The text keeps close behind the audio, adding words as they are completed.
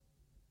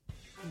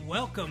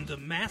Welcome to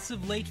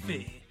Massive Late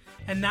Fee.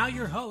 And now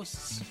your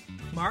hosts,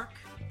 Mark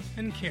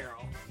and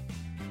Carol.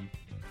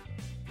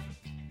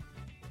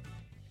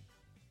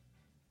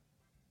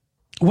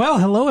 Well,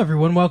 hello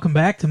everyone. Welcome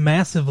back to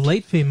Massive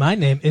Late Fee. My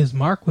name is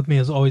Mark. With me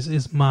as always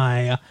is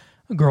my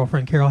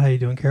girlfriend Carol. How you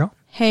doing, Carol?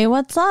 Hey,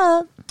 what's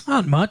up?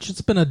 Not much.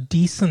 It's been a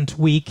decent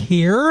week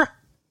here.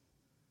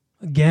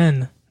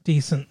 Again,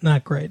 decent,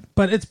 not great,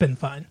 but it's been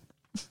fine.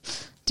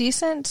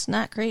 Decent,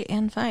 not great,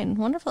 and fine.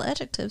 Wonderful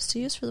adjectives to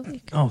use for the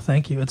week. Oh,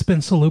 thank you. It's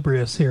been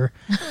salubrious here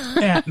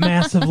at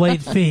Massive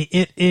Late Fee.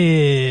 It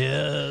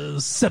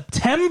is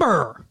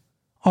September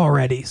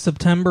already.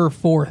 September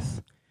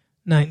 4th,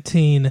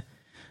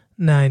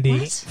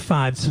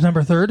 1995.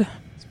 September 3rd?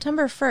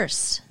 September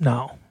 1st.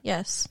 No.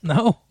 Yes.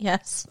 No?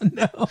 Yes.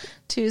 No.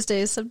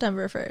 Tuesday is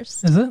September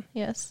 1st. Is it?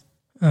 Yes.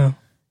 Oh. Are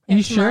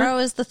you sure? Tomorrow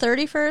is the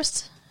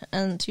 31st,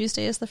 and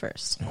Tuesday is the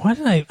 1st. Why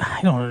did I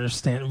don't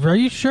understand. Are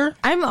you sure?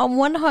 I'm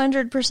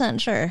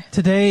 100% sure.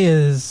 Today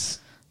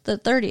is... The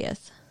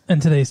 30th. And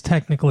today's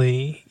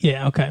technically...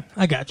 Yeah, okay.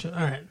 I got you.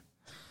 All right.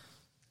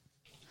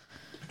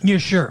 You're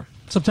sure?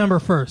 September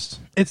 1st.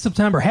 It's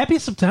September. Happy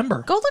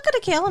September. Go look at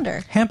a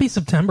calendar. Happy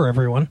September,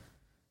 everyone.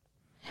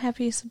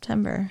 Happy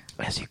September.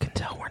 As you can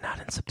tell, we're not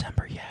in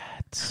September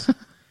yet.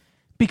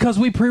 Because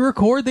we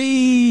pre-record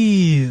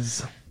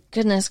these.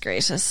 Goodness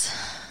gracious.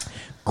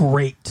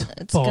 Great.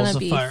 It's balls going to of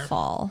be fire.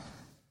 fall.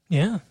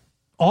 Yeah.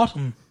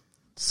 Autumn.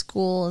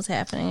 School is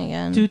happening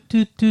again. What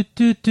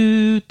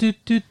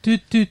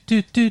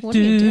are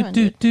you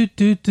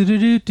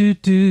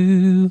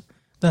doing,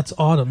 That's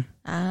Autumn.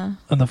 On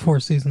the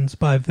Four Seasons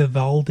by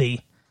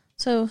Vivaldi.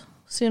 So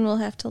soon we'll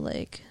have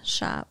to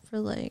shop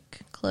for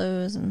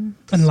clothes and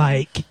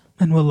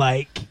And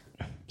we'll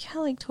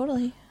yeah,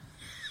 totally.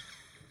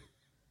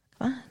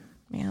 Come on,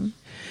 man.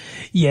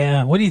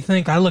 Yeah, what do you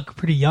think? I look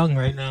pretty young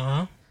right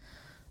now,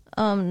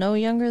 No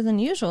younger than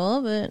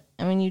usual, but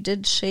I mean, you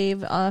did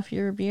shave off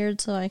your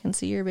beard so I can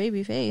see your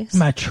baby face.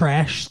 My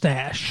trash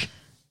stash.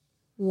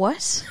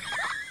 What?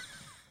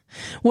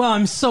 Well,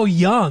 I'm so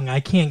young, I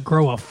can't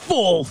grow a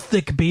full,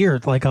 thick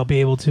beard like I'll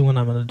be able to when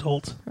I'm an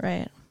adult.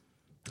 Right.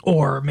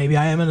 Or maybe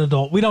I am an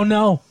adult. We don't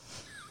know.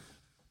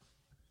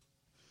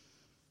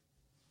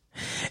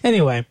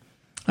 Anyway,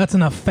 that's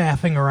enough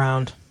faffing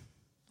around.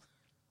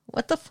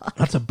 What the fuck?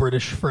 That's a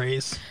British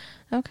phrase.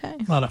 Okay.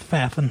 A lot of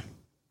faffing.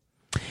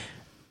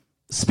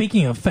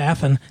 Speaking of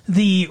faffing,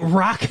 the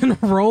Rock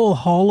and Roll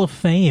Hall of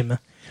Fame,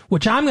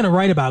 which I'm going to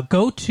write about.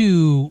 Go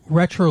to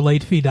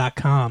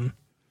retrolatefee.com.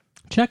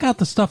 Check out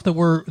the stuff that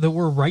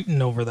we're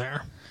writing over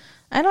there.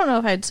 I don't know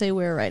if I'd say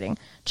we're writing.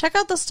 Check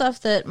out the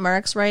stuff that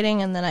Mark's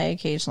writing, and then I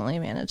occasionally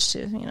manage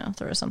to,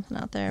 throw something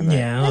out there. But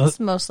yeah, that's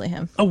mostly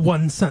him. A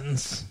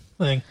one-sentence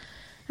thing.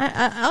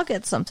 I'll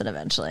get something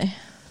eventually.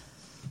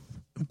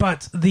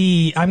 But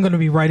I'm going to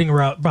be writing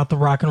about the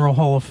Rock and Roll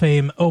Hall of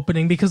Fame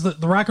opening because the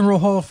Rock and Roll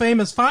Hall of Fame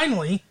is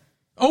finally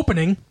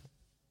opening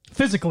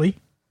physically.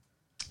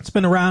 It's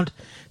been around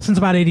since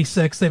about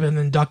 86. They've been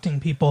inducting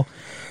people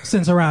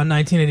since around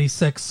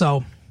 1986.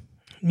 So,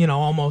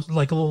 almost a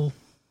little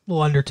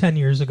under 10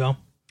 years ago.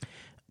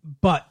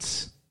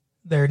 But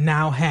they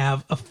now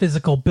have a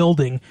physical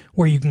building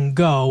where you can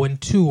go and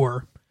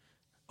tour,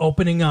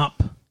 opening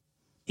up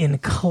in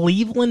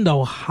Cleveland,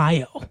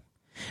 Ohio.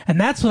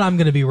 And that's what I'm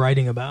going to be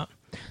writing about.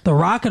 The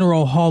Rock and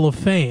Roll Hall of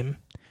Fame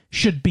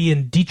should be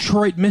in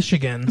Detroit,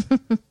 Michigan.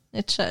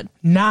 It should.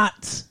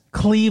 Not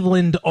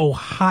Cleveland,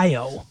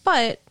 Ohio.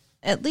 But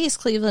at least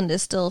Cleveland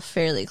is still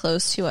fairly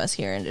close to us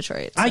here in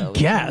Detroit. So I we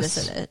guess. can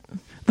visit it.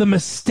 The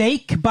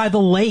Mistake by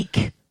the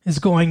Lake is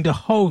going to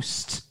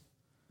host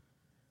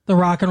the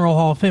Rock and Roll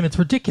Hall of Fame. It's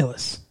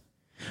ridiculous.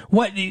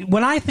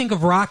 When I think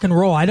of rock and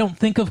roll, I don't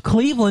think of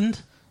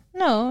Cleveland.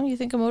 No, you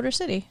think of Motor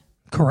City.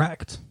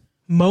 Correct.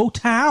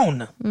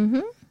 Motown.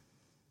 Mm-hmm.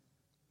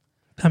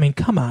 I mean,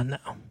 come on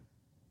now.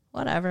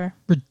 Whatever.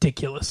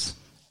 Ridiculous.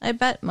 I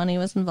bet money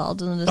was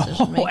involved in the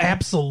decision making. Oh,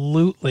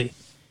 absolutely.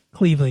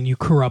 Cleveland, you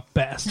corrupt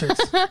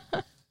bastards.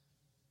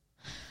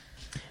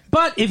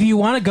 But if you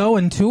want to go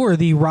and tour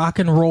the Rock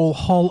and Roll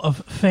Hall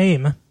of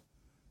Fame,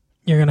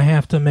 you're going to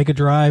have to make a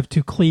drive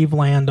to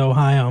Cleveland,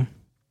 Ohio.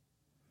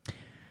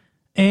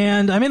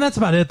 And I mean, that's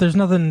about it. There's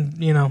nothing,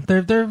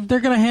 they're going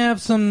to have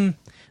some.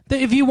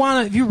 If you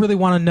really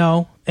want to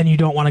know and you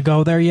don't want to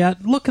go there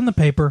yet, look in the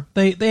paper.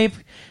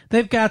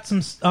 They've got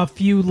a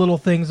few little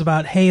things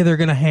about, hey, they're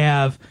going to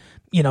have,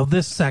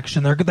 this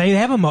section. They're going to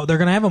have a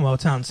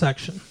Motown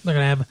section. They're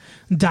going to have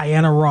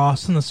Diana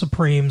Ross and the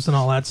Supremes and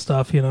all that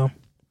stuff. It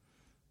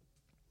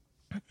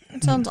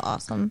sounds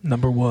awesome.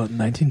 Number 1,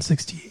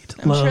 1968.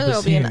 I'm sure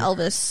there'll be an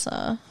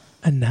Elvis.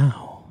 And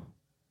now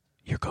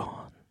you're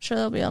gone. I'm sure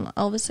there'll be an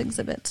Elvis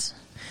exhibit.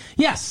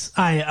 Yes,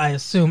 I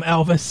assume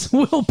Elvis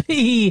will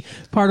be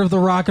part of the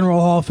Rock and Roll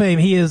Hall of Fame.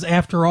 He is,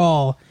 after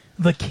all,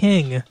 the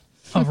king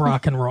of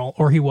rock and roll,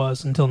 or he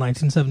was until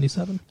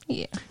 1977.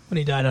 Yeah. When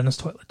he died on his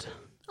toilet.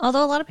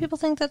 Although a lot of people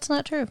think that's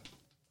not true.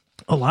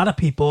 A lot of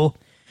people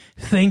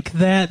think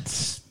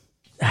that,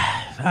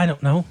 I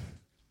don't know,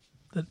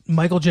 that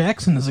Michael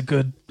Jackson is a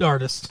good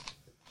artist.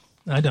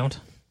 I don't.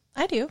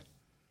 I do.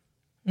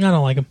 I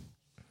don't like him.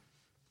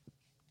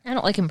 I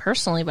don't like him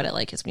personally, but I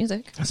like his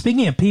music.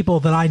 Speaking of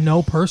people that I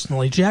know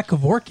personally, Jack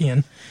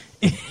Kevorkian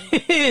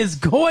is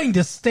going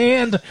to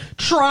stand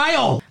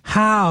trial.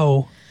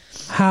 How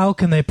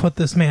can they put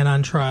this man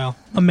on trial?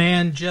 A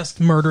man just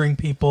murdering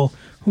people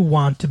who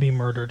want to be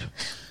murdered.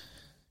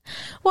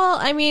 Well,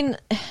 I mean,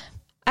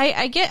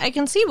 I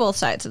can see both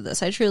sides of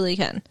this. I truly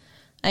can.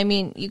 I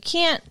mean, you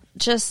can't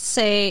just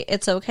say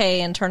it's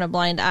okay and turn a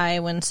blind eye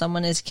when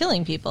someone is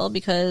killing people,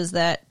 because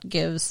that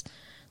gives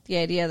the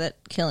idea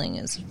that killing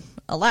is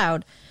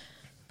allowed.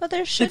 But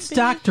it's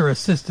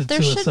doctor-assisted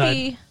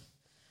suicide.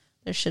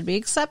 There should be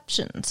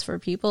exceptions for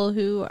people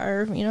who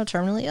are,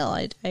 terminally ill.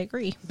 I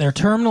agree. They're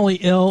terminally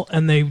ill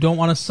and they don't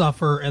want to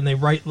suffer, and they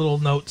write little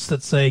notes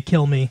that say,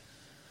 "Kill me.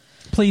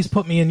 Please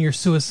put me in your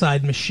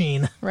suicide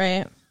machine."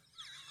 Right.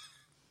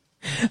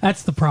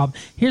 That's the problem.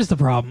 Here's the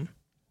problem.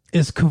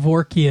 Is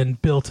Kevorkian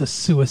built a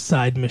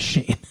suicide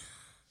machine.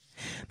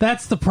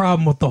 That's the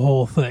problem with the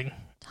whole thing.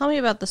 Tell me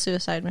about the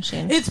suicide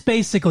machine. It's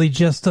basically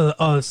just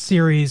a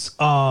series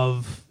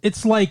of...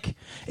 It's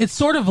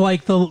sort of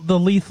like the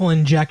lethal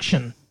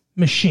injection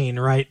machine,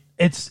 right?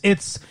 It's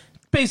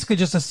basically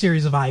just a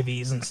series of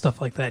IVs and stuff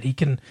like that. He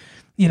can,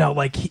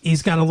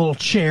 he's got a little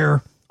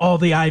chair, all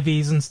the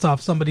IVs and stuff.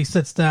 Somebody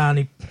sits down,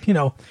 he,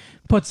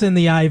 puts in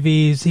the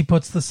IVs, he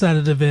puts the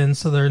sedative in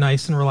so they're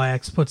nice and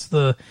relaxed, puts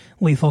the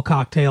lethal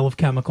cocktail of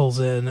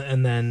chemicals in,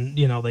 and then,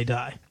 they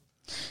die.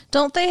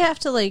 Don't they have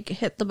to,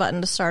 hit the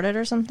button to start it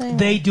or something?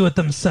 They do it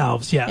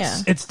themselves, yes.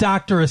 Yeah. It's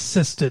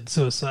doctor-assisted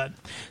suicide.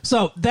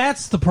 So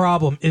that's the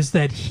problem, is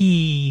that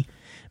he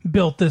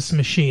built this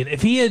machine.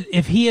 If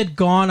he had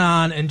gone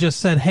on and just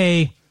said,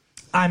 "Hey,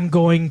 I'm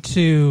going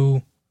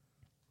to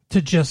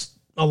just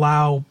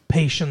allow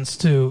patients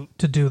to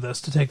do this,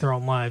 to take their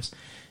own lives,"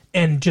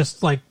 and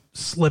just,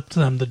 slipped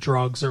them the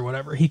drugs or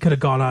whatever, he could have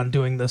gone on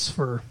doing this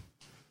for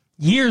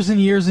years and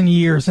years and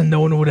years, and no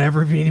one would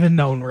ever have even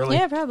known, really.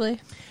 Yeah,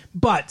 probably.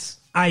 But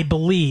I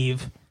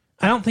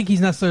don't think he's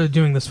necessarily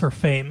doing this for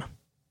fame.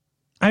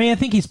 I mean, I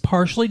think he's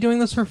partially doing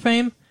this for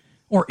fame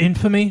or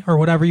infamy or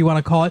whatever you want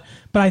to call it.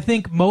 But I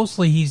think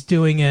mostly he's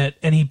doing it,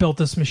 and he built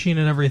this machine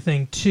and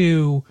everything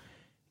to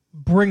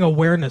bring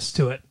awareness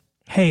to it.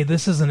 Hey,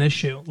 this is an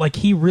issue.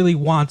 He really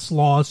wants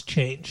laws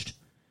changed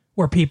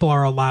where people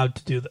are allowed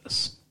to do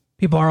this.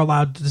 People are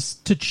allowed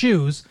to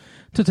choose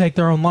to take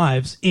their own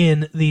lives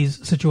in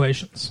these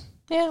situations.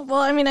 Yeah,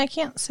 well, I mean, I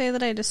can't say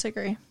that I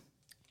disagree.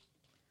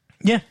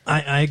 Yeah,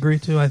 I agree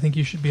too. I think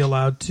you should be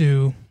allowed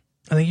to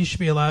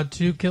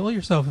kill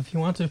yourself if you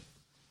want to.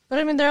 But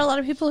I mean, there are a lot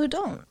of people who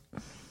don't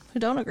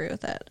agree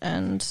with that,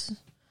 and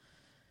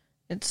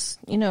it's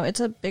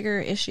a bigger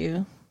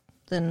issue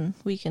than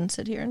we can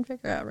sit here and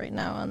figure out right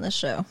now on this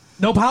show.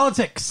 No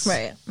politics,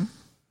 right?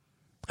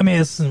 I mean,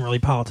 this isn't really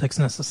politics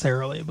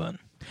necessarily, but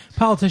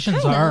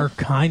politicians are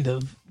kind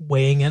of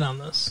weighing in on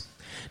this.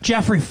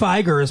 Jeffrey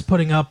Feiger is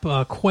putting up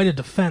quite a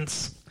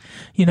defense.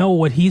 You know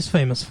what he's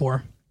famous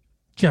for?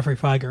 Jeffrey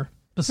Feiger,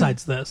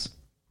 besides this,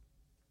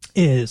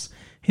 is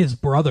his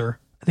brother,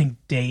 I think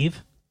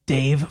Dave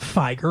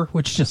Feiger,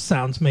 which just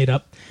sounds made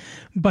up.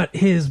 But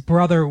his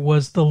brother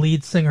was the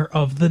lead singer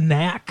of The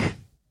Knack,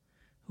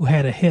 who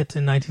had a hit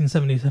in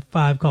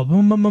 1975 called My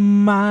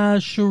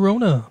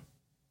Sharona.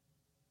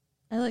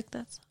 I like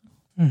that song.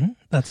 Mm-hmm.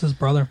 That's his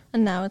brother.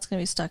 And now it's going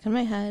to be stuck in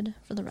my head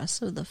for the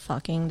rest of the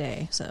fucking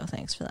day. So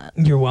thanks for that.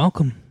 You're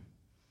welcome.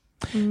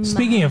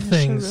 Speaking of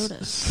things,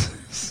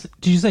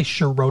 did you say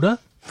Sharona?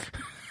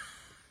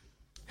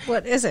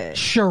 What is it?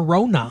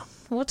 Sharona.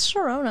 What's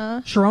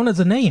Sharona? Sharona's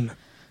a name.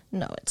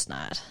 No, it's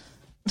not.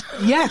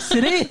 Yes,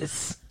 it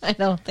is. I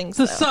don't think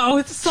so.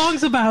 It's a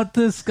song's about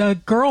this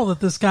girl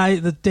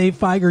that Dave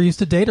Feiger used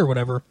to date or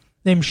whatever,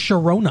 named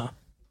Sharona.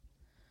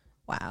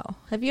 Wow.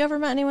 Have you ever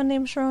met anyone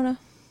named Sharona?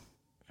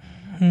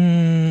 Do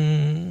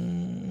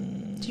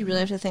you really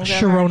have to think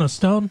that Sharona hard?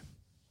 Stone?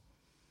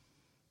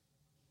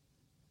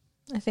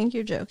 I think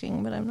you're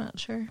joking, but I'm not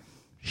sure.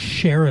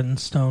 Sharon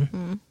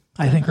Stone.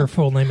 I think her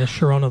full name is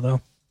Sharona,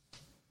 though.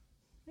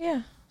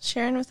 Yeah,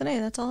 Sharon with an A,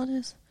 that's all it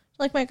is.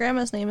 Like my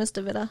grandma's name is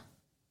Davida.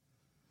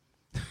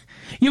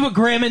 You have a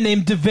grandma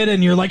named Davida,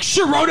 and you're like,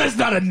 Sharona's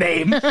not a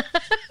name!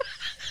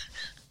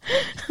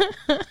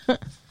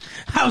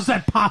 How's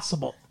that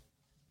possible?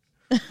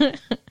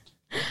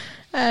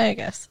 I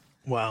guess.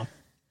 Wow.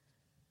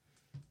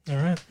 All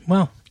right.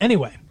 Well,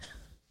 anyway.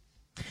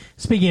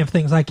 Speaking of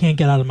things I can't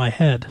get out of my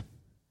head.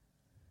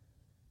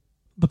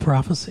 The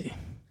Prophecy.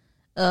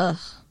 Ugh.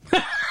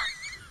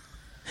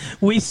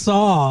 We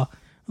saw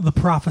The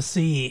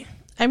Prophecy.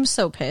 I'm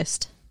so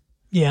pissed.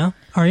 Yeah?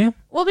 Are you?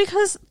 Well,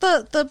 because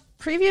the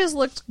previews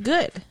looked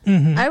good.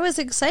 Mm-hmm. I was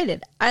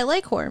excited. I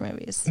like horror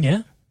movies.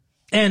 Yeah.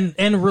 And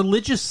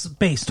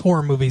religious-based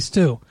horror movies,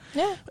 too.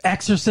 Yeah.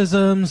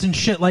 Exorcisms and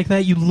shit like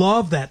that. You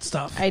love that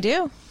stuff. I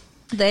do.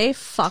 They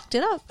fucked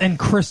it up. And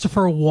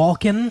Christopher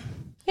Walken.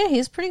 Yeah,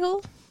 he's pretty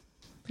cool.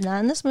 Not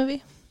in this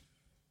movie.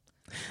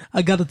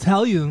 I gotta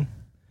tell you,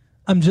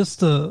 I'm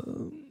just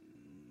an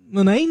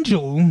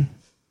angel. I'm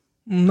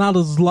not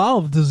as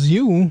loved as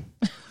you.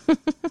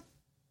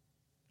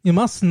 You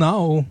must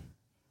know.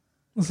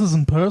 This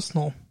isn't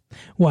personal.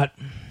 What?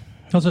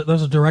 Those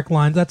are direct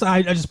lines.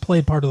 I just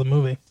played part of the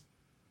movie.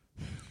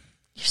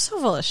 You're so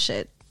full of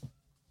shit.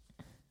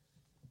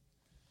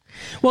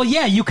 Well,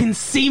 yeah, you can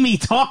see me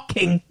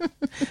talking.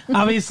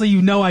 Obviously,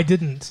 you know I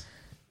didn't.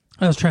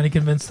 I was trying to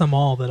convince them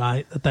all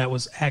that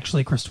was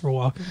actually Christopher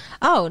Walken.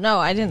 Oh, no,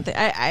 I didn't think...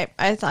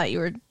 I thought you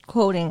were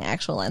quoting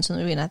actual lines from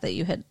the movie, not that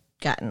you had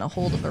gotten a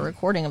hold of a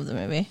recording of the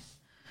movie.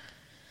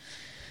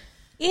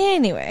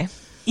 Anyway.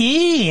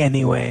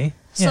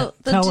 So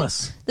tell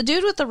us. The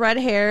dude with the red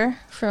hair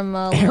from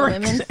Little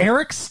Women.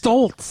 Eric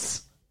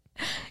Stoltz.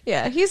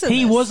 Yeah,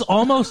 he was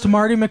almost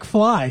Marty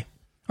McFly.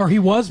 Or he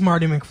was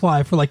Marty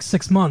McFly for like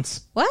 6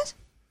 months. What?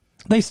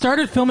 They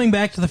started filming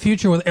Back to the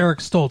Future with Eric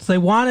Stoltz. I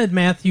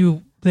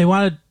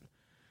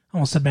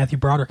almost said Matthew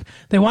Broderick.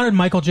 They wanted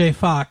Michael J.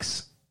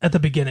 Fox at the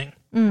beginning.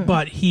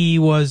 But he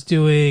was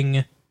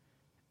doing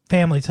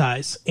Family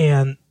Ties.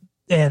 And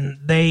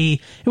it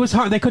was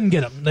hard. They couldn't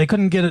get him. They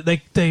couldn't get it.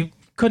 They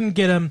couldn't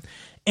get him.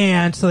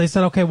 And so they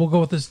said, okay, we'll go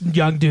with this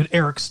young dude,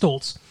 Eric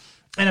Stoltz.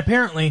 And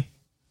apparently,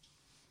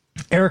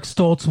 Eric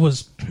Stoltz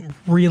was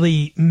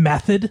really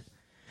method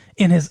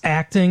in his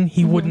acting.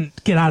 He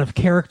wouldn't get out of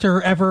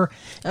character ever.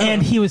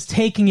 And he was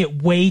taking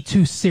it way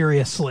too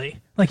seriously.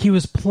 Like, he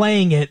was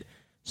playing it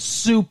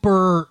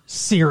super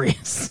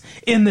serious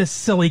in this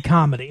silly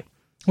comedy.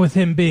 With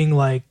him being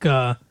like,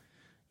 what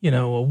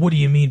do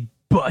you mean,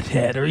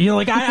 butthead? Or,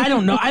 I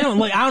don't know. I don't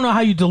know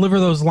how you deliver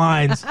those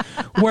lines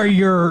where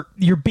you're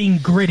being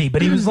gritty,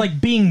 but he was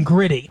like being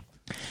gritty.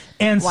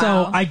 And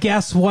so I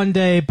guess one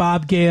day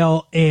Bob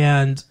Gale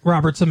and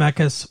Robert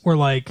Zemeckis were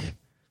like,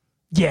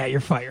 yeah, you're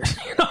fired.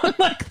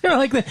 They're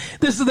like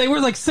this. They were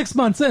like 6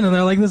 months in, and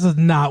they're like, this is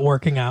not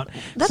working out.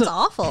 That's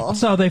awful.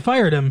 So they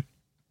fired him,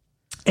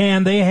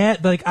 and they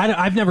had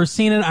I've never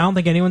seen it. I don't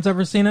think anyone's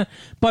ever seen it,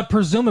 but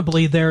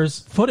presumably there's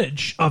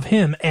footage of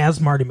him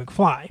as Marty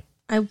McFly.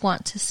 I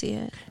want to see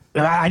it.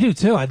 I do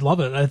too. I'd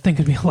love it. I think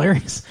it'd be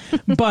hilarious.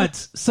 But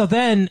so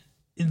then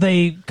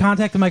they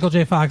contacted Michael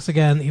J. Fox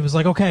again. He was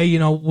like, okay,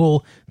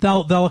 they'll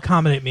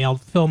accommodate me. I'll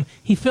film.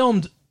 He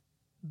filmed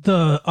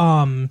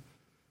the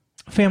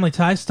Family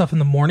Ties stuff in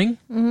the morning,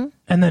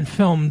 and then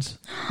filmed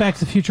Back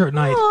to the Future at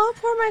night. Oh,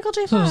 poor Michael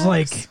J. Fox. So it was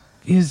like,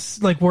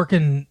 he's like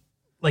working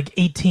like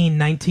 18,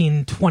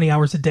 19, 20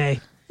 hours a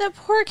day. That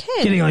poor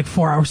kid. Getting like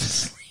 4 hours of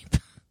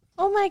sleep.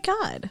 Oh my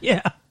God.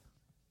 Yeah.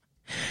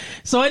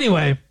 So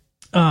anyway,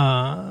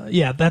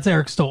 that's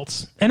Eric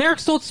Stoltz. And Eric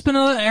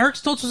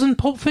Stoltz was in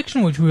Pulp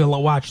Fiction, which we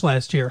watched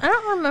last year. I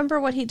don't remember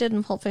what he did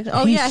in Pulp Fiction.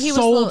 Oh, he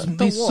was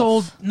the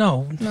wolf.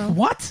 No.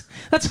 What?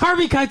 That's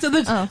Harvey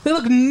Keitel. They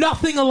look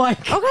nothing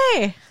alike.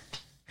 Okay.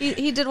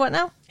 He did what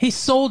now? He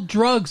sold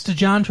drugs to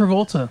John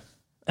Travolta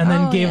and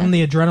then gave him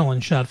the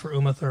adrenaline shot for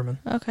Uma Thurman.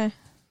 Okay.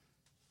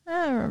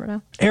 I remember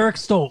now. Eric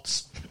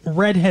Stoltz,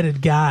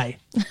 redheaded guy.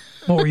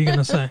 What were you going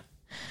to say?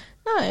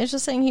 No, I was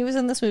just saying he was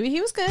in this movie. He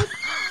was good.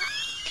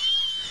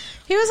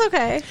 He was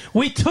okay.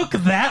 We took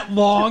that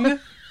long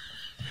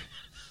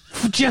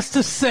just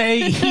to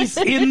say he's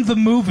in the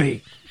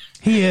movie.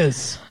 He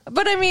is.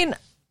 But I mean,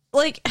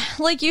 like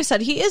you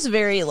said, he is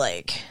very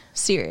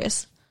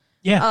serious.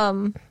 Yeah.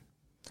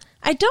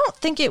 I don't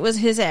think it was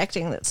his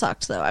acting that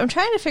sucked, though. I'm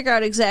trying to figure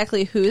out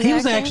exactly who's acting. He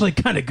was actually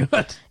kind of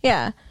good.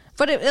 Yeah.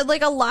 But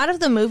a lot of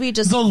the movie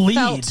just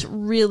felt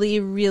really,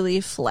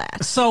 really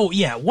flat. So,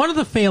 yeah, one of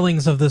the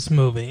failings of this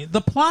movie, the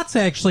plot's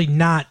actually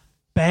not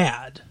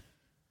bad.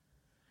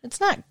 It's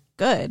not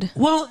good.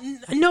 Well,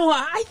 no,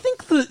 I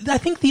think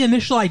the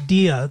initial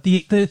idea,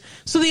 the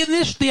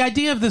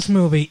idea of this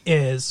movie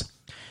is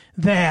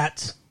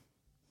that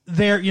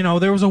there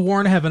was a war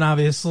in heaven,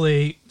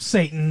 obviously,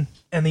 Satan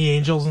and the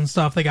angels and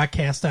stuff, they got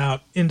cast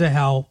out into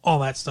hell, all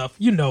that stuff.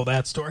 You know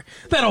that story.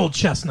 That old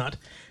chestnut.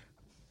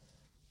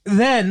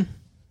 Then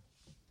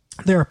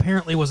there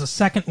apparently was a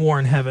second war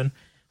in heaven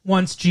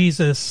once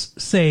Jesus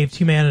saved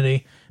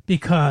humanity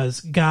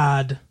because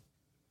God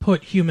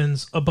put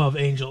humans above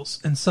angels,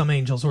 and some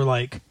angels were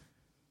like,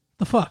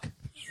 the fuck?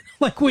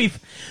 Like, we've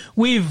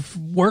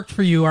worked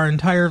for you our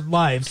entire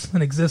lives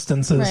and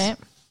existences. Right.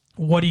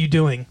 What are you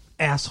doing,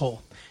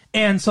 asshole?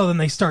 And so then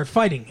they start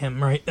fighting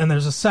him, right? And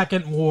there's a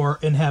second war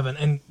in heaven,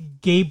 and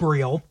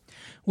Gabriel,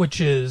 which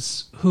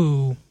is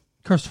who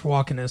Christopher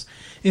Walken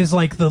is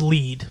like the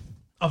lead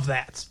of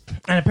that.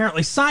 And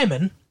apparently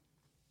Simon,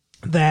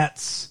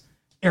 that's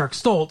Eric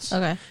Stoltz,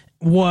 okay,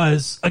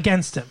 was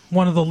against him,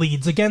 one of the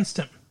leads against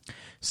him.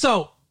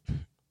 So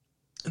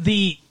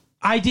the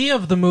idea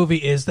of the movie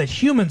is that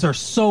humans are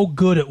so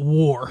good at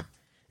war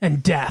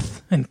and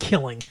death and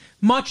killing,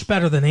 much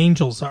better than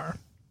angels are,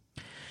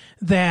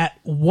 that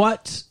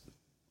what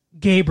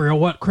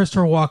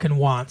Christopher Walken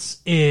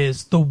wants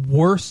is the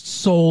worst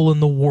soul in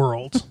the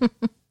world.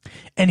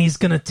 And he's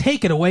going to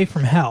take it away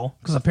from hell,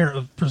 because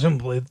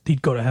presumably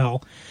he'd go to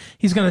hell.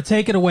 He's going to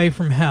take it away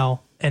from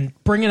hell and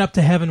bring it up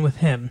to heaven with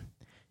him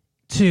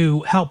to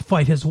help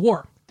fight his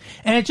war.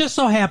 And it just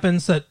so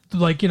happens that,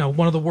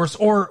 one of the worst,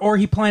 or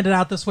he planned it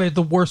out this way,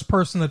 the worst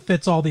person that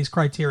fits all these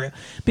criteria.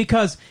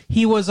 Because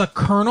he was a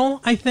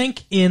colonel, I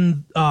think,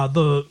 in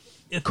the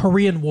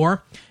Korean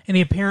War, and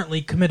he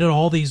apparently committed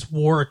all these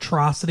war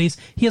atrocities.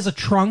 He has a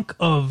trunk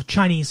of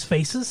Chinese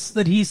faces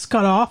that he's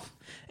cut off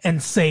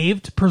and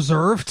saved,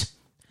 preserved.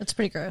 That's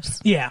pretty gross.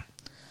 Yeah.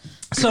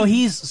 So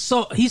he's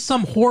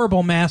some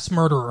horrible mass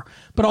murderer,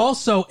 but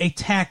also a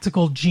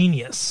tactical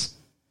genius.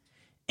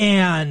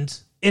 And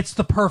it's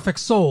the perfect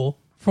soul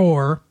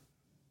for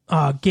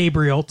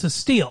Gabriel to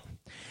steal.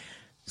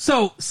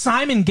 So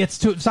Simon gets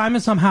to it.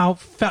 Simon somehow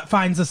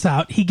finds this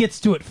out. He gets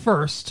to it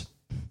first.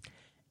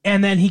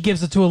 And then he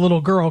gives it to a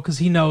little girl because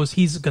he knows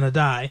he's going to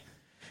die.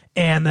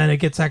 And then it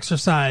gets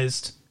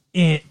exorcised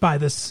by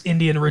this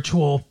Indian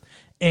ritual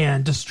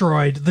and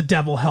destroyed. The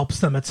devil helps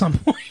them at some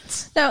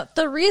point. Now,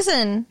 the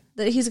reason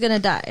that he's going to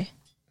die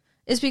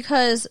is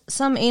because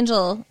some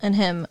angel and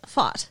him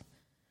fought.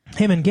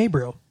 Him and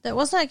Gabriel. That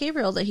was not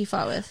Gabriel that he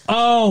fought with.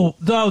 Oh,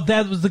 no,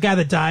 that was the guy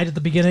that died at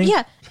the beginning?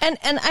 Yeah, and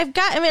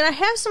I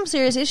have some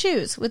serious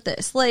issues with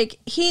this. Like,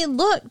 he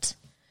looked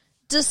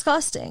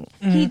disgusting.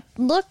 Mm-hmm. He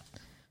looked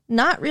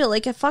not real,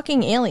 like a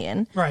fucking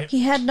alien. Right.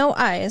 He had no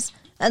eyes.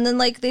 And then,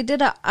 like, they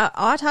did a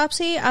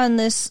autopsy on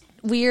this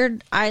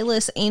weird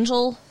eyeless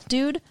angel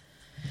dude.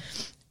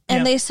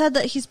 And they said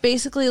that he's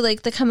basically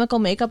like the chemical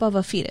makeup of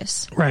a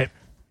fetus. Right.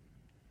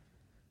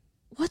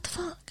 What the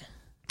fuck?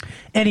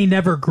 And he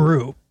never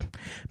grew.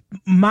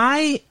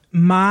 My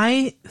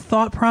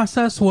thought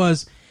process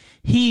was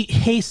he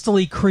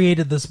hastily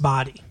created this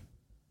body.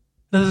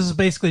 This is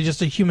basically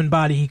just a human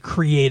body he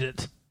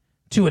created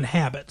to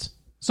inhabit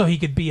so he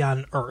could be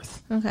on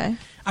Earth. Okay.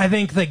 I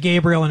think that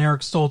Gabriel and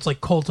Eric Stoltz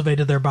like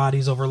cultivated their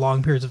bodies over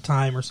long periods of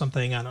time or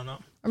something. I don't know.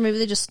 Or maybe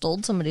they just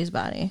stole somebody's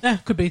body.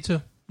 Could be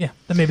too. Yeah,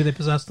 then maybe they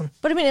possessed them.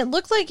 But I mean, it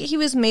looked like he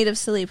was made of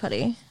silly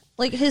putty.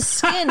 Like his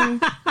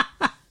skin,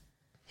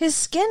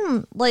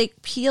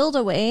 like peeled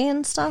away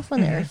and stuff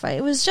when they were fighting.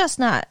 It was just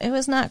not. It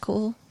was not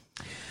cool.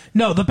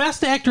 No, the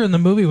best actor in the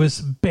movie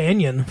was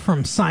Banyan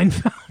from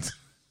Seinfeld,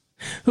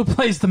 who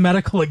plays the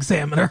medical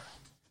examiner.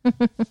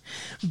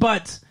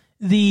 But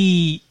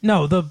the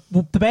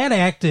bad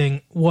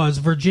acting was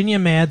Virginia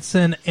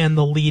Madsen and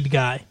the lead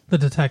guy, the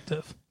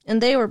detective. And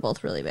they were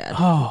both really bad.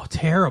 Oh,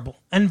 terrible.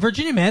 And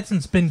Virginia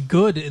Madsen's been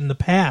good in the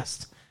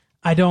past.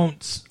 I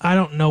don't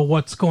know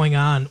what's going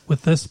on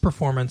with this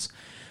performance,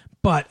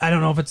 but I don't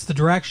know if it's the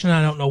direction.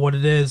 I don't know what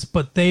it is,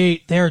 but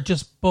they're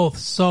just both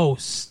so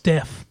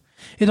stiff.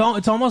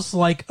 It's almost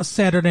like a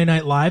Saturday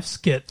Night Live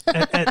skit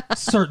at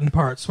certain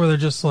parts where they're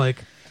just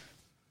like,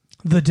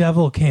 "The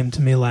devil came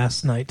to me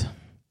last night."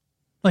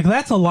 Like,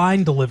 that's a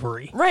line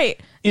delivery. Right.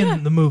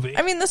 In the movie.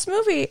 I mean, this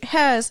movie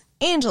has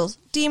angels,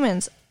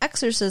 demons,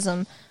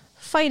 exorcism,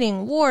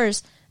 fighting,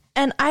 wars,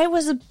 and I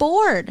was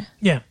bored.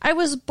 Yeah. I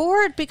was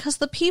bored because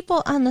the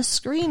people on the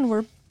screen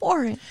were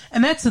boring.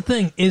 And that's the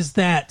thing, is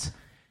that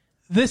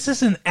this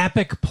is an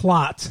epic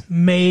plot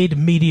made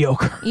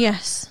mediocre.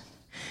 Yes.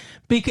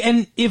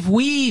 And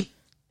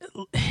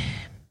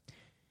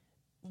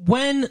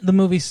when the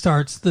movie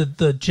starts,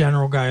 the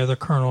general guy or the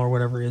colonel or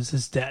whatever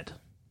is dead.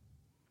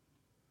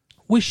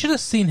 We should have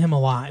seen him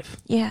alive.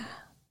 Yeah.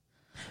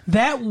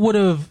 That would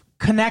have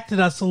connected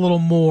us a little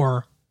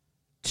more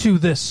to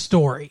this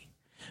story.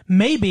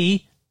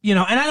 Maybe, and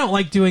I don't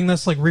like doing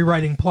this, like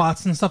rewriting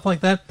plots and stuff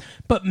like that,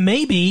 but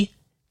maybe,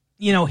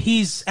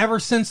 he's, ever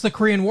since the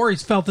Korean War,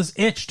 he's felt this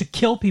itch to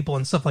kill people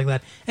and stuff like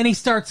that, and he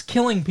starts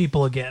killing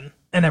people again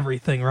and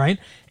everything, right?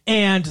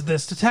 And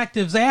this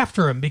detective's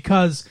after him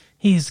because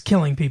he's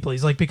killing people.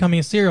 He's like becoming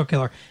a serial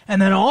killer.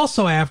 And then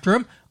also after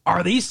him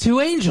are these two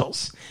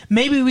angels.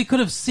 Maybe we could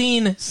have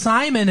seen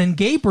Simon and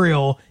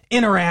Gabriel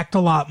interact a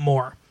lot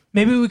more.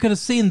 Maybe we could have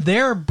seen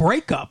their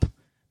breakup.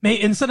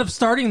 Instead of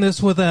starting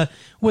this with a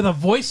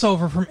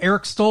voiceover from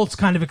Eric Stoltz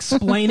kind of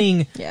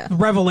explaining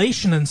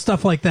Revelation and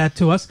stuff like that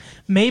to us,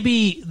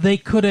 maybe we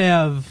could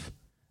have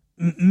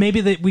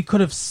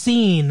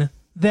seen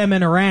them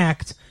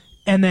interact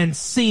and then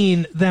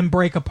seen them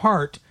break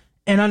apart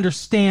and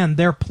understand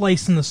their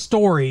place in the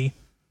story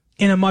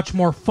in a much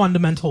more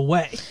fundamental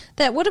way.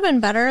 That would have been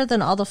better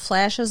than all the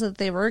flashes that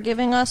they were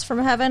giving us from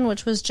heaven,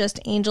 which was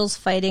just angels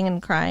fighting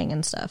and crying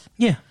and stuff.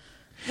 Yeah.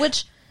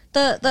 Which,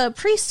 the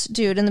priest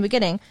dude in the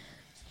beginning,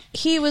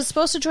 he was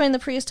supposed to join the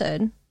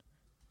priesthood.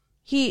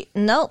 He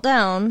knelt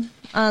down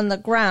on the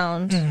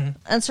ground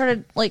and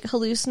started, like,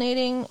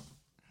 hallucinating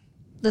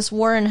this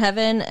war in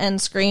heaven and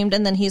screamed,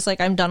 and then he's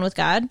like, "I'm done with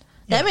God."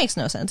 Yeah. That makes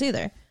no sense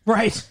either.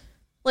 Right.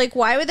 Like,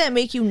 why would that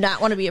make you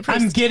not want to be a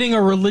priest? I'm getting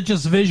a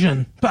religious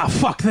vision. Oh,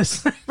 fuck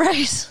this.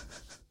 Right.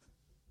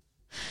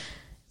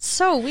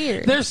 So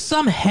weird. There's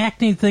some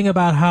hackneyed thing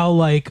about how,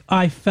 like,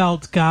 I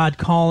felt God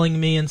calling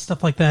me and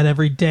stuff like that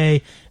every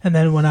day, and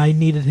then when I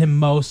needed him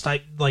most,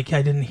 I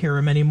didn't hear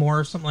him anymore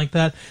or something like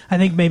that. I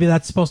think maybe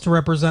that's supposed to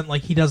represent,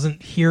 like, he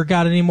doesn't hear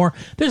God anymore.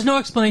 There's no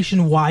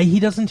explanation why he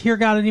doesn't hear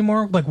God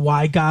anymore, like,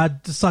 why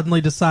God suddenly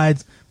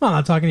decides, well, I'm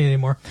not talking to you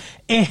anymore.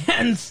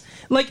 And,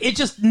 like, it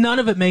just, none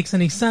of it makes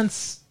any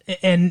sense,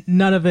 and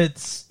none of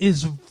it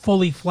is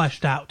fully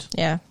fleshed out.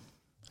 Yeah.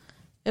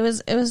 It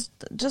was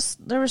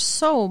just, there was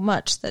so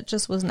much that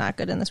just was not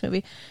good in this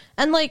movie.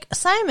 And, like,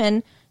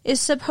 Simon is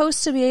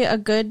supposed to be a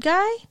good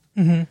guy.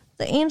 Mm-hmm.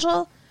 the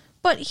angel,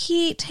 but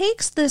he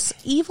takes this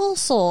evil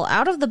soul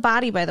out of the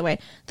body, by the way.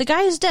 The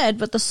guy is dead,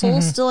 but the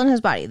soul's still in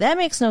his body. That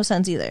makes no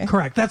sense either.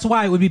 Correct. That's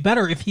why it would be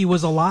better if he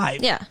was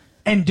alive. Yeah.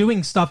 And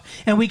doing stuff,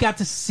 and we got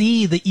to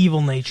see the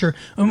evil nature,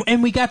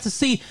 and we got to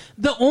see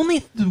the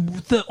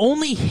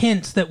only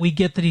hint that we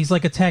get that he's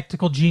like a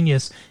tactical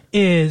genius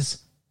is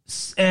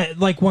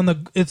like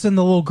when it's in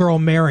the little girl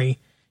Mary.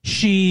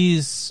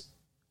 She's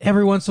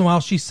every once in a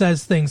while she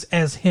says things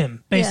as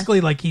him, basically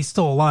like he's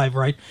still alive,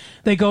 right?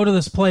 They go to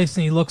this place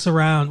and he looks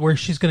around where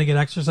she's going to get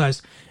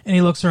exercise, and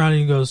he looks around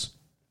and he goes,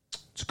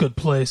 "It's a good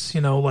place,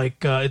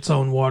 like its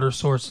own water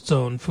source, its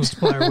own food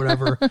supply or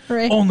whatever.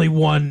 Right. Only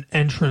one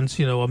entrance,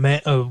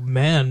 a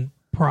man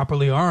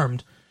properly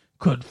armed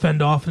could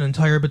fend off an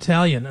entire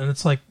battalion." And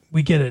it's like,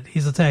 we get it.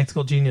 He's a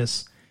tactical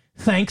genius.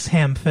 Thanks,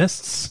 Ham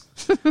Fists.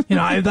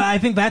 I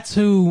think that's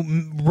who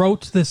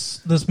wrote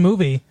this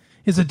movie,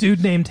 is a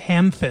dude named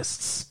Ham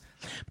Fists.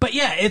 But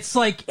yeah, it's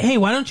like, hey,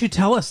 why don't you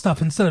tell us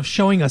stuff instead of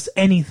showing us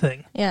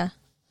anything? Yeah.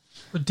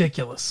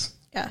 Ridiculous.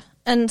 Yeah.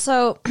 And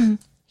so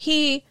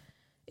he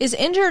is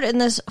injured in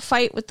this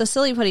fight with the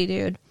silly putty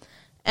dude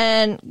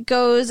and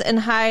goes and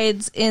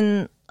hides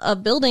in a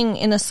building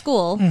in a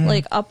school,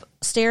 like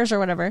upstairs or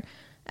whatever.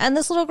 And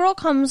this little girl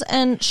comes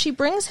and she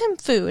brings him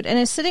food and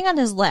is sitting on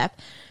his lap.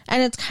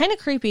 And it's kind of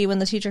creepy when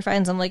the teacher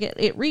finds him. Like,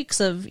 it reeks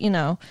of,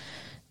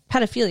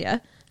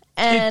 pedophilia.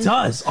 And it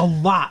does a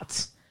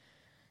lot.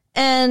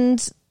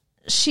 And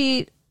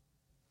she,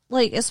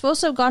 is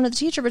supposed to have gone to the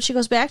teacher, but she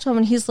goes back to him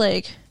and he's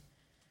like,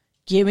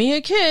 "Give me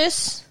a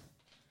kiss."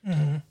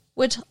 Mm-hmm.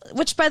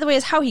 Which, by the way,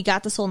 is how he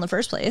got the soul in the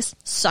first place,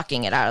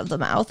 sucking it out of the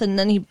mouth, and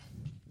then the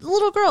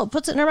little girl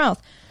puts it in her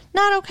mouth.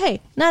 Not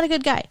okay. Not a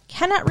good guy.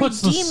 Cannot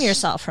redeem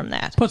yourself from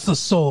that. Puts the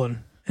soul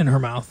in her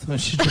mouth. I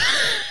should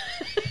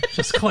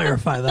just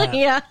clarify that.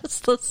 Yeah, it's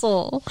the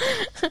soul.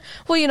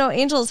 Well,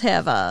 angels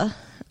have the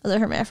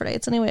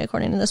hermaphrodites anyway,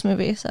 according to this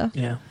movie. So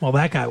yeah, well,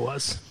 that guy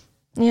was.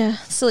 Yeah,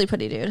 silly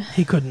putty dude.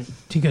 He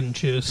couldn't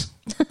choose.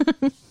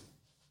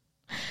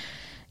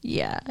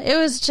 Yeah, it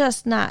was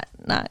just not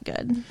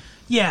good.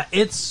 Yeah,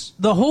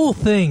 the whole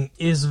thing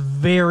is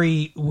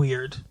very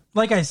weird.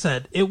 Like I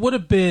said, it could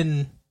have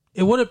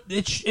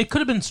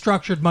been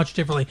structured much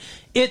differently.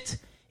 It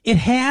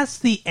has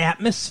the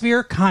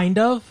atmosphere kind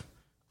of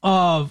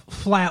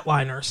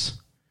Flatliners,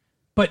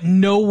 but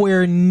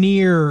nowhere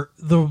near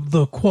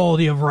the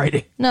quality of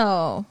writing.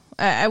 No,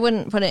 I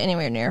wouldn't put it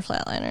anywhere near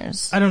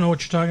Flatliners. I don't know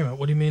what you're talking about.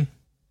 What do you mean?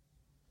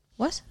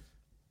 What?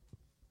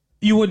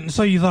 You wouldn't?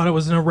 So you thought it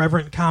was an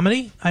irreverent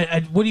comedy?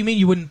 What do you mean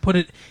you wouldn't put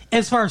it,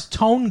 as far as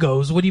tone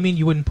goes, what do you mean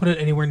you wouldn't put it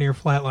anywhere near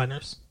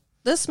Flatliners?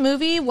 This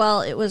movie, while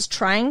it was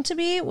trying to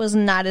be, was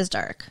not as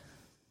dark.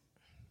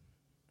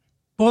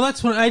 Well,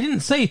 that's what I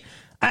didn't say.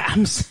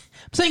 I'm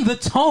saying the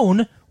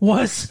tone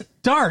was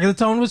dark. The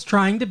tone was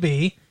trying to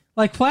be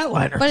like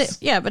Flatliners.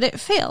 But it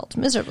failed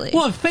miserably.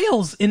 Well, it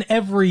fails in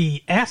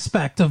every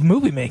aspect of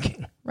movie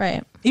making.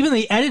 Right. Even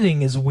the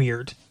editing is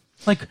weird.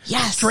 Like,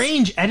 yes.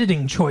 Strange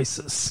editing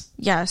choices.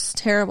 Yes,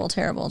 terrible.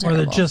 Or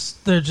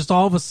they're just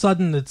all of a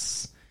sudden,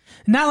 it's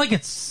not like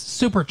it's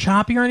super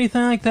choppy or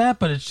anything like that,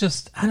 but it's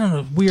just, I don't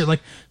know, weird. Like,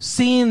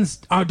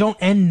 scenes don't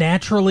end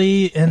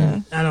naturally,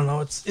 and I don't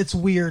know, it's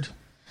weird.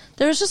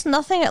 There was just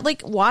nothing,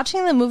 like,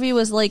 watching the movie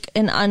was like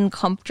an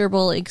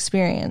uncomfortable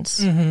experience.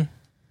 Mm-hmm.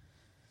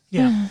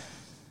 Yeah.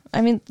 I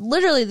mean,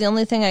 literally the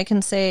only thing I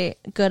can say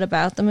good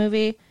about the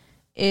movie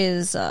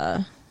is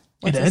it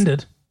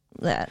ended.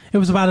 That. It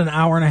was about an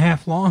hour and a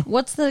half long.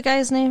 What's the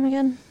guy's name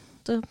again?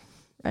 The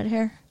red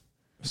hair?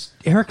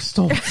 Eric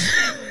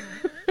Stoltz.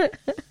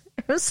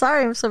 I'm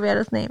sorry, I'm so bad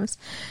with names.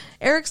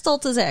 Eric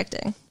Stoltz is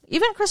acting.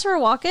 Even Christopher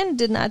Walken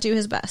did not do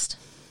his best.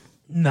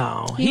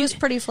 No. He was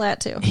pretty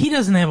flat, too. He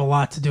doesn't have a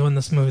lot to do in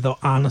this movie, though,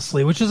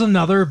 honestly, which is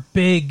another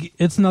big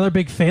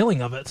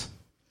failing of it.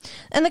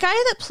 And the guy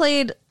that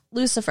played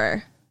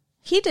Lucifer,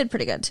 he did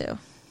pretty good, too.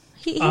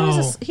 He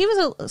was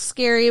a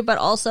scary, but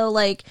also,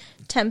 like,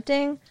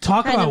 tempting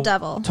kind of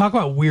devil. Talk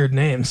about weird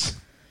names.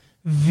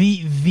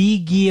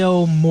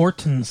 Viggo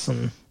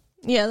Mortensen.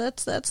 Yeah,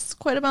 that's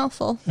quite a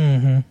mouthful.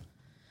 Mm-hmm.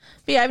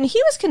 But yeah, I mean,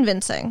 he was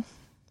convincing.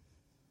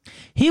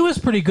 He was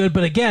pretty good,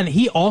 but again,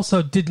 he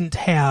also didn't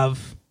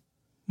have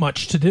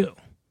much to do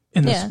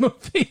in this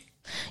movie.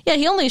 Yeah,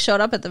 he only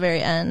showed up at the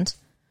very end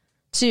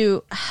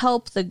to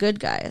help the good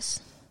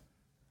guys.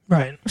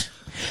 Right.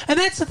 And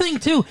that's the thing,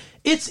 too.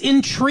 It's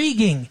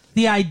intriguing,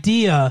 the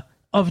idea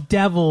of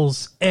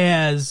devils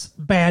as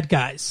bad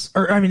guys.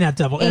 Or, I mean, not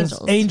devil,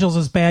 angels. As angels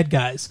as bad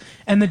guys.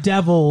 And the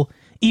devil,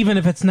 even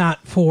if it's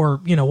not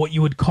for, what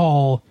you would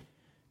call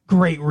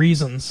great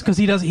reasons. Because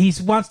he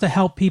wants to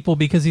help people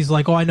because he's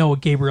like, oh, I know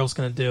what Gabriel's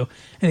going to do.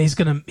 And he's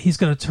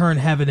gonna turn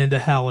heaven into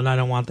hell, and I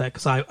don't want that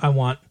because I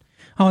want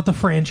the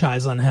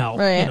franchise on hell.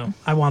 Right.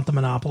 I want the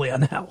monopoly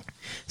on hell.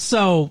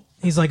 So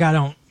he's like, I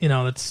don't,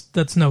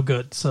 that's no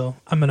good. So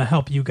I'm going to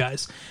help you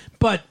guys.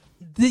 But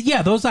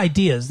those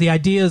ideas, the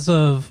ideas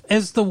of,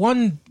 as the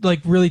one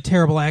like really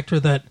terrible actor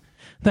that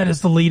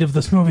is the lead of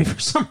this movie for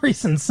some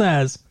reason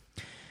says,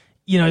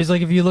 he's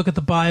like, if you look at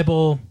the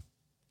Bible,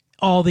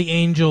 all the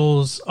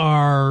angels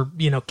are,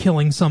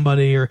 killing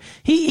somebody, or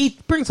he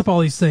brings up all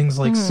these things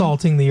like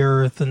salting the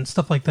earth and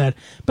stuff like that.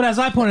 But as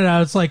I pointed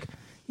out, it's like,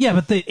 yeah,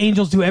 but the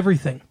angels do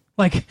everything.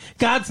 Like,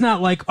 God's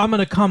not like, I'm going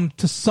to come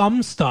to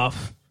some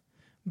stuff,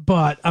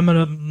 but I'm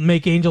going to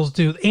make angels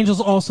do. Angels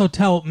also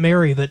tell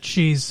Mary that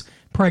she's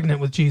pregnant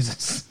with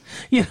Jesus.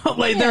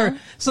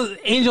 So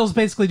angels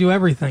basically do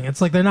everything.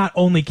 It's like they're not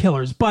only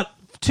killers. But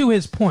to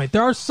his point,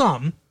 there are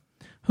some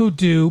who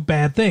do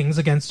bad things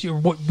against you, or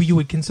what you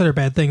would consider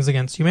bad things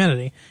against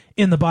humanity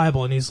in the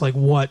Bible. And he's like,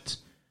 what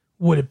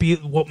would it be?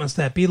 What must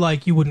that be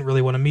like? You wouldn't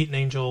really want to meet an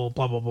angel,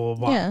 blah, blah, blah,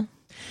 blah, blah. Yeah.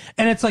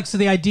 And it's like, so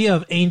the idea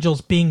of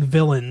angels being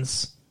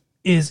villains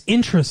is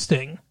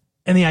interesting.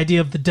 And the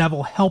idea of the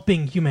devil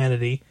helping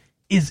humanity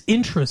is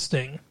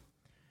interesting.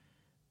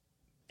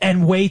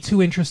 And way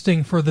too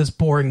interesting for this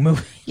boring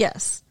movie.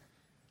 Yes.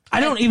 I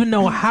don't even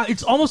know how.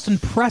 It's almost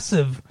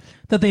impressive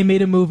that they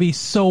made a movie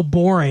so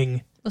boring.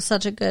 It was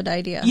such a good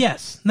idea.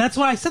 Yes. That's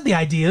why I said the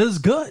idea is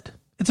good.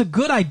 It's a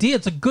good idea.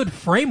 It's a good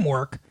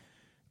framework.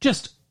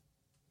 Just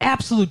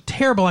absolute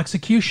terrible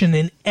execution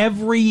in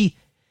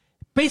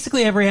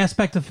basically every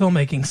aspect of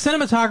filmmaking.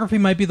 Cinematography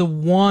might be the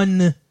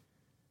one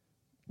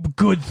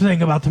good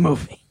thing about the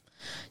movie.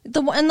 And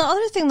the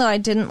other thing, though, I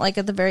didn't like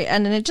at the very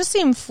end, and it just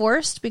seemed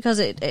forced because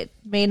it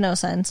made no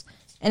sense,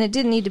 and it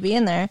didn't need to be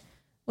in there,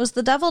 was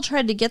the devil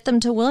tried to get them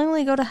to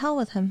willingly go to hell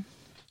with him.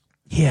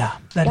 Yeah,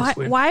 that is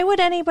weird. Why would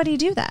anybody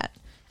do that?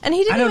 And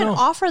he didn't even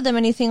offer them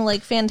anything,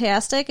 like,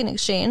 fantastic in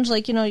exchange.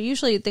 Like,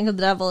 usually you think of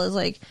the devil as,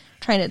 like,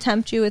 trying to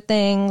tempt you with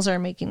things or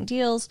making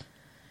deals.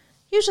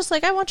 He was just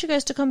like, I want you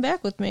guys to come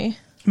back with me.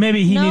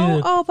 Maybe he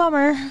needed... Oh,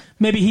 bummer.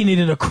 Maybe he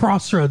needed a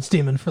crossroads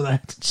demon for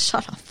that.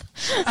 Shut up.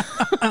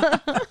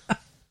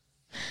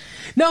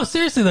 No,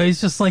 seriously, though. He's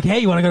just like, hey,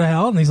 you want to go to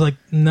hell? And he's like,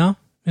 no.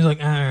 He's like,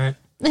 all right.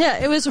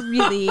 Yeah, it was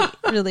really,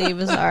 really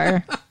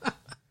bizarre.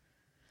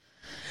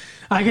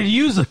 I could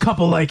use a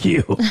couple like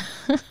you.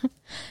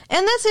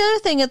 And that's the other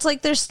thing. It's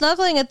like they're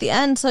snuggling at the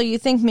end, so you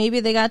think maybe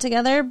they got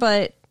together,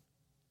 but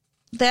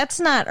that's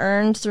not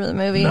earned through the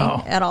movie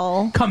at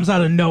all. Comes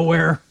out of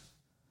nowhere.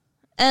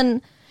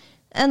 And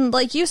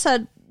like you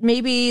said,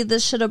 maybe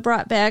this should have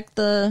brought back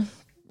the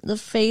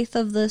faith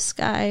of this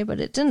guy, but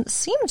it didn't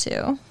seem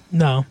to.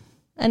 No.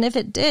 And if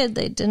it did,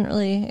 they didn't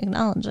really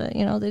acknowledge it.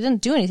 They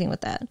didn't do anything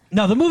with that.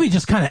 No, the movie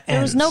just kind of ends.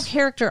 There was no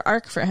character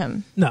arc for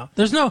him. No,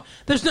 there's no,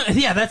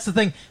 yeah, that's the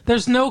thing.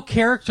 There's no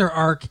character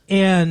arc,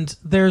 and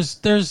there's,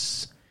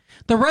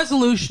 the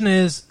resolution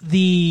is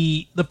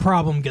the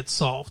problem gets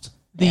solved.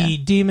 The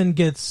demon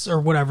gets, or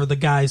whatever, the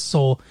guy's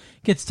soul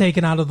gets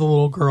taken out of the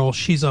little girl.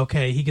 She's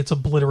okay. He gets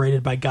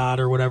obliterated by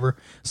God or whatever.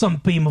 Some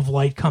beam of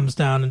light comes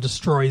down and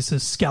destroys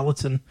his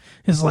skeleton.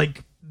 His,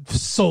 like,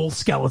 soul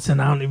skeleton.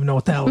 I don't even know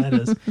what the hell that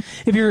is.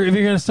 If you're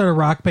gonna start a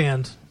rock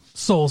band,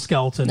 Soul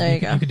Skeleton,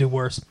 there you could do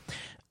worse.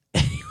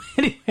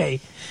 Anyway,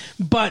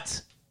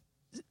 but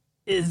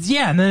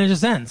and then it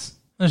just ends.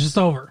 It's just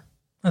over.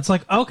 It's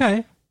like,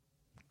 okay,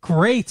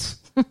 great.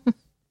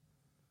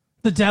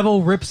 The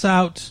devil rips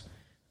out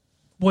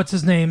what's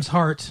his name's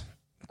heart,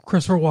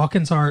 Christopher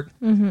Walken's heart,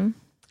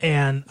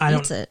 and I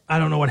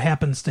don't know what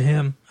happens to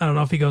him. I don't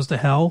know if he goes to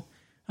hell.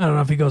 I don't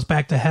know if he goes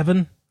back to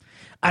heaven.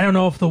 I don't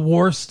know if the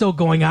war's still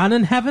going on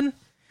in heaven,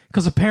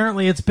 because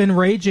apparently it's been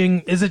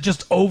raging. Is it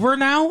just over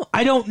now?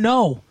 I don't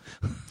know.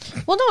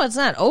 Well, no, it's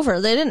not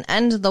over. They didn't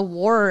end the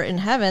war in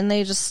heaven.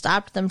 They just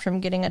stopped them from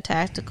getting a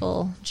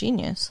tactical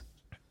genius.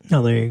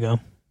 Oh, there you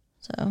go.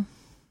 So,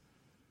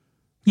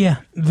 yeah,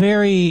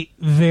 very,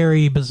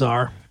 very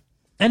bizarre.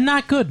 And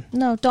not good.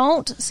 No,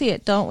 don't see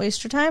it. Don't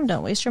waste your time.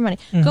 Don't waste your money.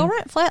 Go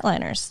rent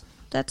Flatliners.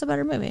 That's a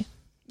better movie.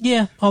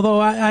 Yeah,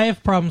 although I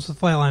have problems with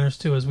Flatliners,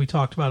 too, as we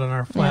talked about on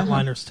our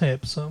Flatliners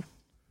tape. So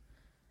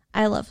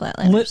I love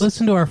Flatliners.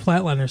 Listen to our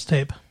Flatliners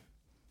tape.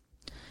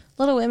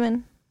 Little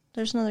Women.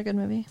 There's another good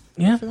movie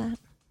for that.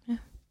 Yeah.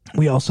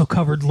 We also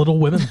covered Little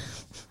Women.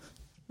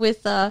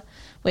 With,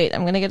 wait,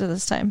 I'm going to get to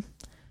this time.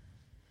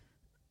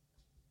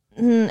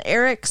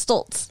 Eric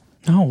Stoltz.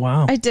 Oh,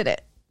 wow. I did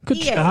it.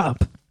 Good job.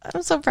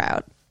 I'm so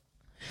proud.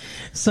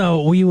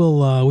 So we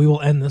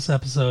will end this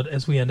episode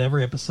as we end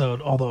every episode,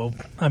 although,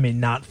 I mean,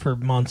 not for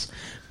months,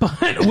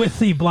 but with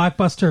the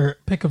Blockbuster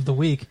pick of the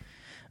week.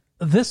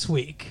 This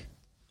week,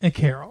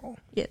 Carol.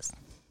 Yes.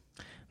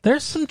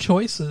 There's some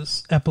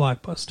choices at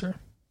Blockbuster.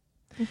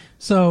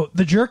 So,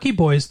 The Jerky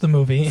Boys, the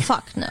movie.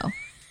 Fuck no.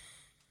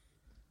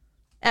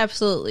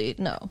 Absolutely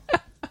no.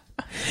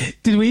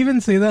 Did we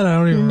even see that? I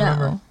don't even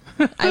remember.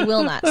 I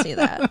will not see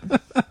that.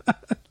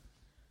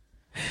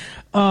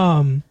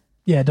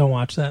 Yeah, don't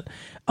watch that.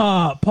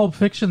 Pulp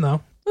Fiction,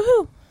 though,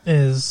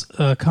 is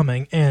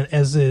coming, and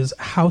as is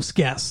House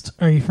Guest.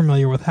 Are you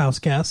familiar with House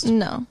Guest?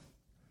 No.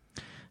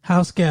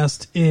 House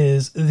Guest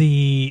is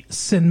the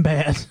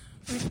Sinbad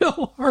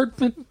Phil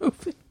Hartman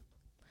movie.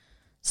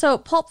 So,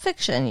 Pulp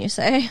Fiction, you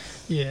say?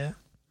 Yeah.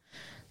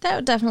 That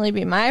would definitely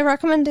be my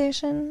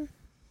recommendation.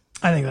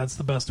 I think that's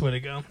the best way to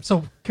go.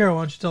 So, Carol,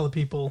 why don't you tell the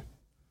people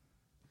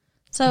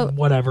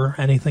whatever,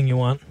 anything you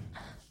want.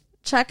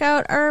 Check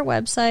out our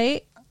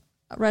website,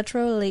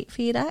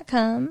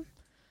 retrolatefee.com.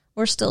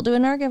 We're still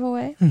doing our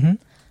giveaway. Mm-hmm.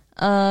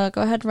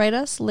 Go ahead and write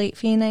us,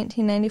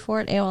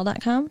 latefee1994 at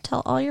AOL.com.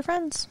 Tell all your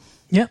friends.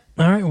 Yep.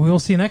 All right. We will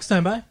see you next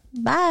time. Bye.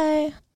 Bye.